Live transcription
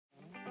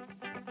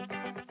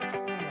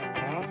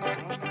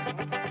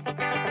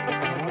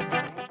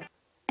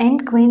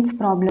queens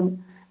problem.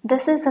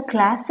 This is a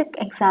classic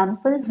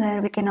example where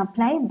we can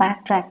apply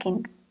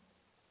backtracking.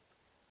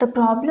 The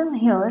problem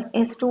here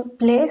is to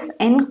place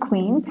n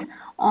queens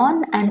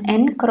on an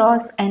n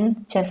cross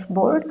n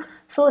chessboard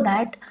so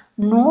that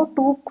no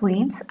two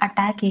queens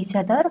attack each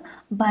other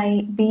by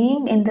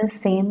being in the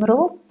same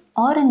row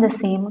or in the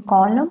same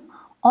column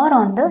or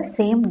on the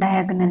same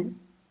diagonal.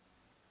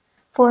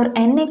 For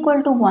n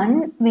equal to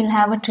 1, we'll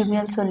have a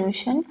trivial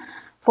solution.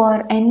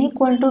 For n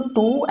equal to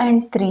 2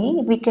 and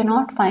 3, we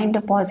cannot find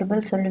a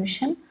possible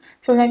solution.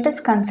 So let us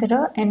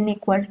consider n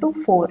equal to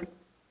 4.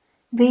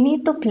 We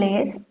need to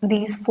place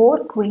these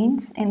 4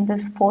 queens in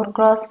this 4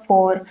 cross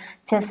 4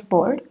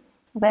 chessboard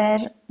where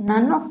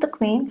none of the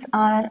queens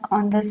are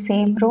on the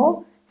same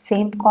row,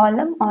 same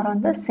column or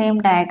on the same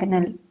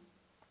diagonal.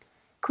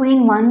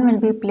 Queen 1 will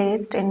be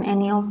placed in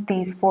any of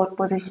these 4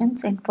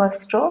 positions in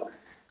first row,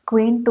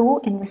 Queen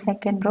 2 in the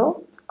second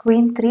row,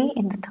 Queen 3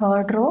 in the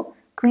third row,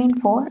 Queen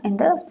 4 in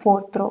the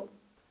fourth row.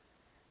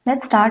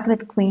 Let's start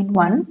with Queen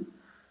 1.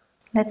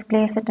 Let's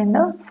place it in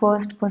the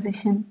first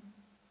position.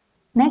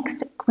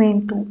 Next,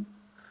 Queen 2.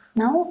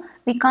 Now,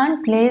 we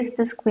can't place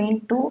this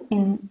Queen 2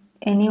 in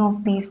any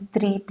of these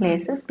 3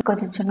 places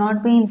because it should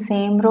not be in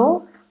same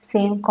row,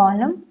 same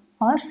column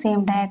or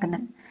same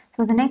diagonal.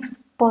 So, the next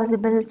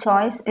possible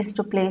choice is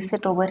to place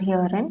it over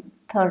here in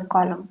third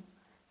column.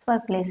 So, I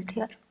place it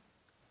here.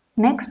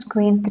 Next,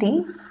 Queen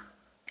 3.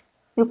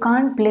 You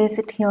can't place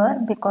it here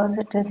because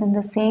it is in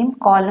the same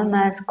column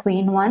as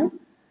Queen 1.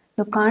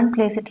 You can't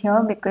place it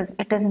here because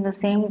it is in the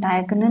same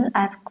diagonal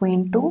as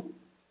Queen 2.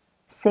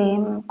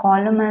 Same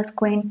column as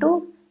Queen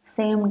 2,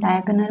 same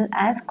diagonal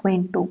as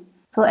Queen 2.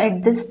 So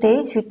at this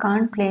stage we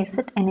can't place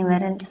it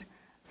anywhere else.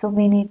 So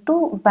we need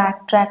to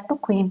backtrack to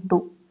Queen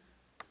 2.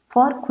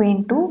 For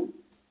Queen 2,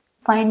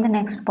 find the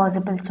next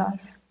possible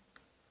choice.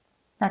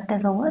 That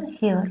is over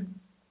here,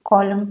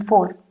 column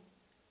 4.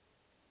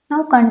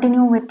 Now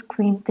continue with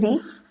Queen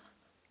 3.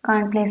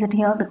 Can't place it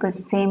here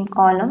because same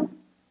column,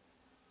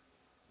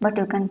 but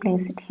you can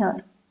place it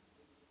here.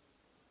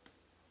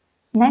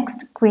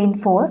 Next, Queen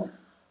 4.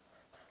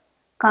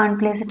 Can't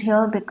place it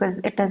here because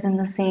it is in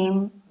the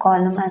same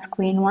column as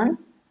Queen 1,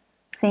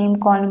 same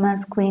column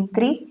as Queen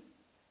 3,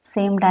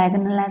 same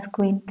diagonal as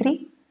Queen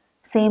 3,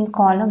 same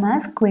column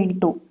as Queen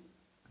 2.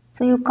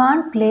 So you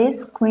can't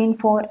place Queen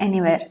 4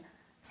 anywhere.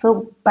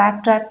 So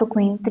backtrack to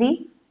Queen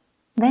 3.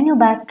 When you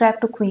backtrack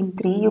to Queen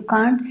 3, you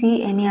can't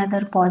see any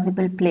other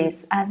possible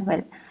place as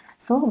well.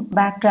 So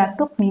backtrack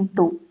to Queen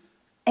 2.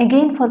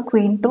 Again for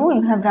Queen 2,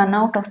 you have run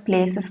out of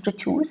places to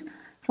choose.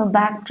 So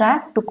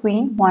backtrack to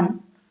Queen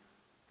 1.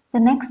 The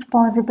next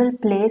possible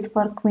place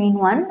for Queen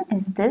 1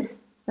 is this,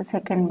 the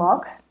second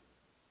box.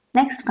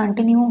 Next,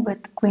 continue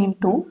with Queen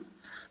 2.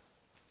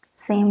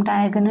 Same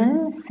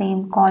diagonal,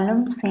 same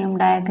column, same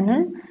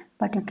diagonal,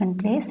 but you can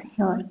place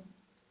here.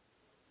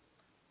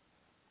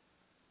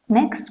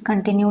 Next,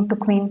 continue to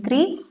Queen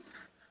 3.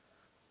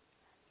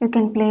 You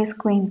can place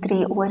Queen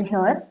 3 over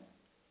here.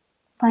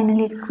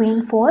 Finally,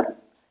 Queen 4.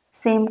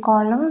 Same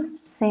column,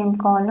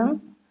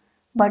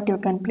 but you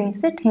can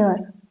place it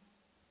here.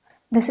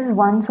 This is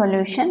one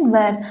solution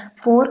where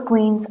 4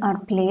 queens are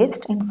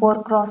placed in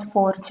 4 cross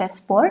 4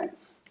 chessboard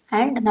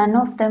and none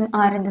of them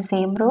are in the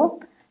same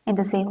row, in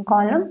the same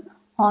column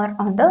or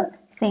on the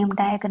same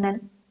diagonal.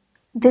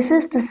 This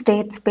is the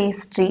state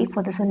space tree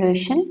for the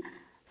solution.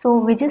 So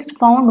we just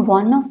found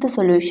one of the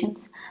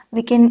solutions.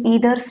 We can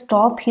either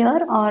stop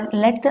here or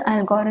let the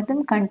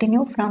algorithm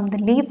continue from the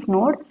leaf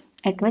node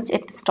at which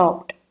it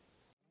stopped.